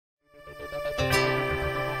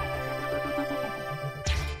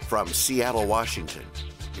from Seattle, Washington,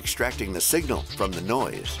 extracting the signal from the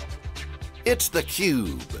noise. It's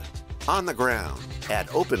theCUBE, on the ground at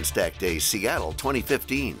Openstack Day Seattle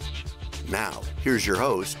 2015. Now, here's your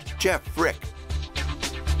host, Jeff Frick.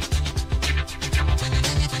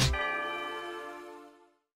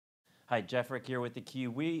 Hi, Jeff Frick here with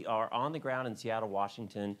theCUBE. We are on the ground in Seattle,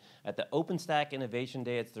 Washington at the Openstack Innovation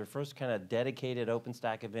Day. It's their first kind of dedicated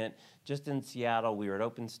OpenStack event just in Seattle. We were at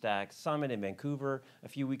OpenStack Summit in Vancouver a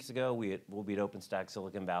few weeks ago. We'll be at OpenStack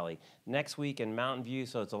Silicon Valley next week in Mountain View,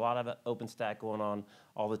 so it's a lot of OpenStack going on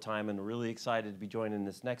all the time, and really excited to be joined in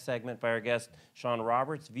this next segment by our guest, Sean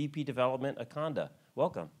Roberts, VP Development, Akanda.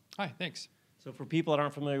 Welcome. Hi, thanks. So for people that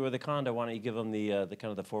aren't familiar with Akanda, why don't you give them the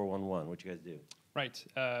kind of the 411, what you guys do? Right,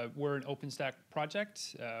 we're an OpenStack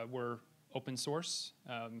project. We're open source.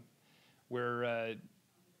 We're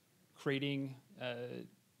creating,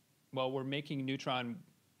 we're making Neutron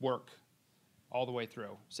work all the way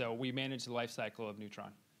through. So we manage the life cycle of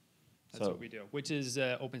Neutron. That's what we do, which is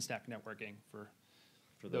OpenStack networking for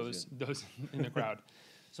those in the crowd.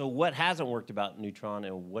 So what hasn't worked about Neutron,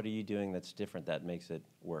 and what are you doing that's different that makes it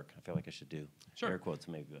work? I feel like I should do air quotes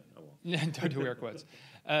maybe, but I won't. Yeah, don't do air quotes.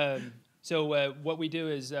 So what we do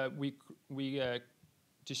is we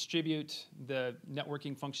distribute the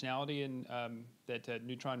networking functionality that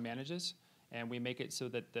Neutron manages, and we make it so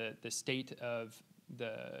that the state of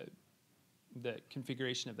the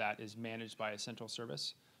configuration of that is managed by a central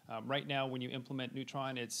service. Right now, when you implement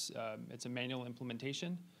Neutron, it's a manual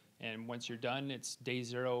implementation. And once you're done, it's day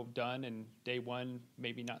 0 done, and day 1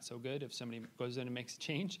 maybe not so good if somebody goes in and makes a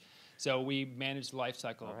change. So we manage the life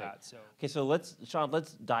cycle of that. So okay, so Sean,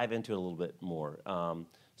 let's dive into it a little bit more.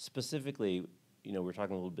 Specifically, we're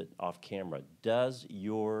talking a little bit off camera. Does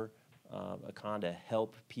your Akanda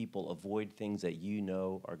help people avoid things that you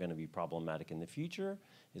know are going to be problematic in the future?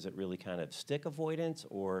 Is it really kind of stick avoidance,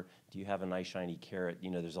 or do you have a nice shiny carrot?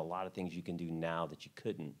 There's a lot of things you can do now that you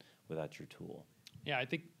couldn't without your tool. Yeah, I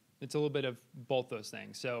think it's a little bit of both those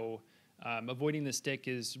things. So avoiding the stick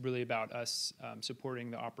is really about us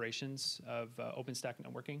supporting the operations of OpenStack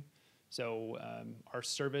networking. So our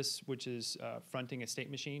service, which is fronting a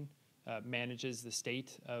state machine, manages the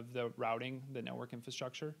state of the routing, the network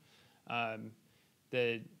infrastructure.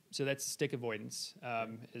 So that's stick avoidance.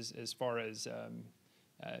 As far as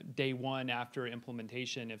day 1 after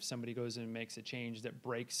implementation, if somebody goes in and makes a change that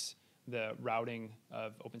breaks the routing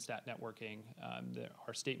of OpenStack networking,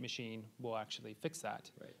 our state machine will actually fix that.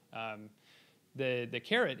 Right. The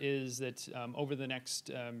carrot is that over the next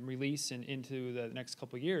release and into the next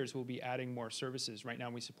couple of years, we'll be adding more services. Right now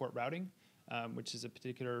we support routing, which is a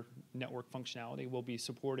particular network functionality. We'll be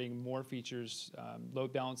supporting more features,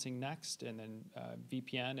 load balancing next, and then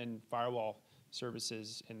VPN and firewall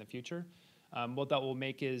services in the future. What that will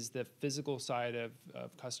make is the physical side of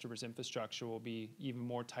customers' infrastructure will be even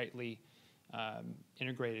more tightly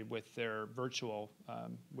integrated with their virtual,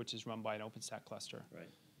 which is run by an OpenStack cluster. Right.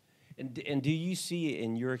 And do you see,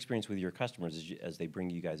 in your experience with your customers, as they bring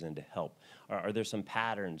you guys in to help, are there some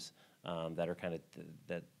patterns that are kind of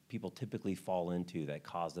that people typically fall into that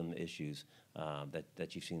cause them issues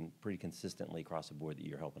that you've seen pretty consistently across the board that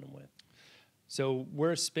you're helping them with? So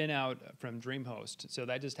we're a spin out from DreamHost. So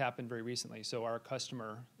that just happened very recently. So our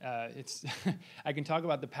customer, I can talk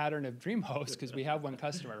about the pattern of DreamHost because we have one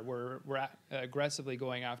customer. We're aggressively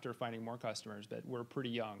going after finding more customers, but we're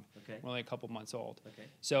pretty young. Okay. We're only a couple months old. Okay.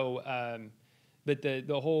 So, but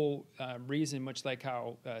the whole reason, much like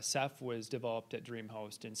how Ceph was developed at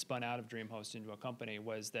DreamHost and spun out of DreamHost into a company,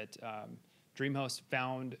 was that DreamHost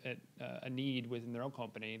found a need within their own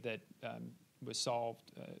company that was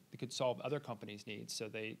solved. They could solve other companies' needs.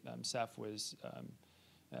 So Ceph was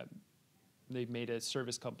they made a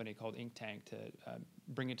service company called Inktank to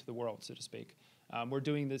bring it to the world, so to speak. We're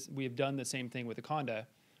doing this. We have done the same thing with Akanda.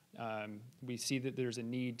 We see that there's a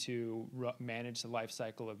need to manage the life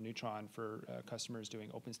cycle of Neutron for customers doing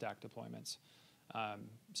OpenStack deployments.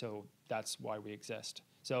 So that's why we exist.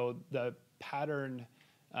 So the pattern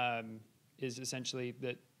is essentially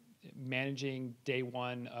that managing day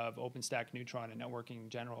 1 of OpenStack Neutron and networking in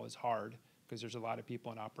general is hard because there's a lot of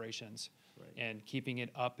people in operations. Right. And keeping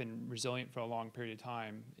it up and resilient for a long period of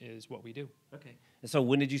time is what we do. Okay. And so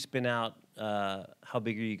when did you spin out? How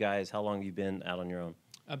big are you guys? How long have you been out on your own?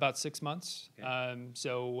 About 6 months.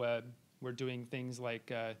 Okay. We're doing things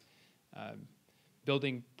like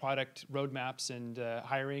building product roadmaps and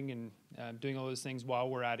hiring and doing all those things while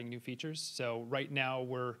we're adding new features. So right now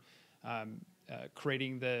we're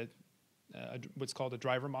creating what's called a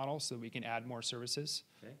driver model so we can add more services.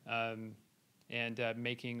 Okay. and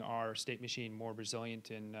making our state machine more resilient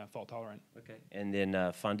and fault tolerant. Okay. And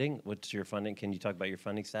then funding, what's your funding? Can you talk about your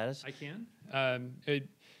funding status? I can.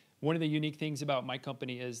 One of the unique things about my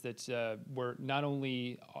company is that we're not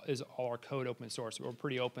only is all our code open source, but we're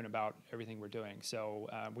pretty open about everything we're doing. So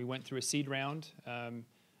we went through a seed round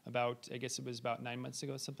I guess it was about 9 months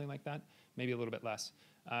ago, something like that, maybe a little bit less.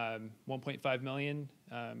 1.5 million.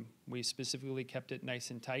 We specifically kept it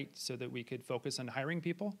nice and tight so that we could focus on hiring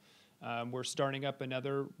people. We're starting up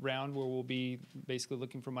another round where we'll be basically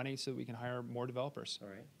looking for money so we can hire more developers. All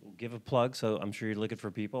right. Well, give a plug. So I'm sure you're looking for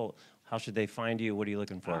people. How should they find you? What are you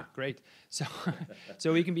looking for? Great. So,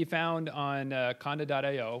 so we can be found on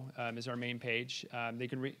Akanda.io is our main page.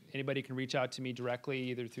 Anybody can reach out to me directly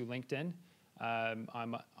either through LinkedIn.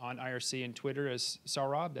 I'm on IRC and Twitter as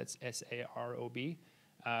Sarob. That's S-A-R-O-B.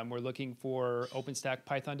 We're looking for OpenStack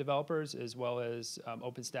Python developers as well as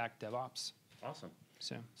OpenStack DevOps. Awesome.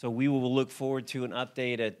 So we will look forward to an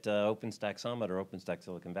update at OpenStack Summit or OpenStack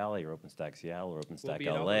Silicon Valley or OpenStack Seattle or OpenStack we'll be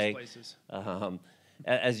LA. in all those places.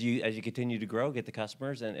 As you continue to grow, get the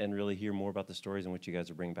customers, and really hear more about the stories and what you guys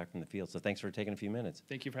are bringing back from the field. So thanks for taking a few minutes.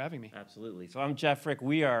 Thank you for having me. Absolutely. So I'm Jeff Frick.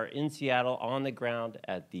 We are in Seattle on the ground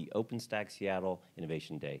at the OpenStack Seattle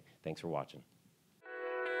Innovation Day. Thanks for watching.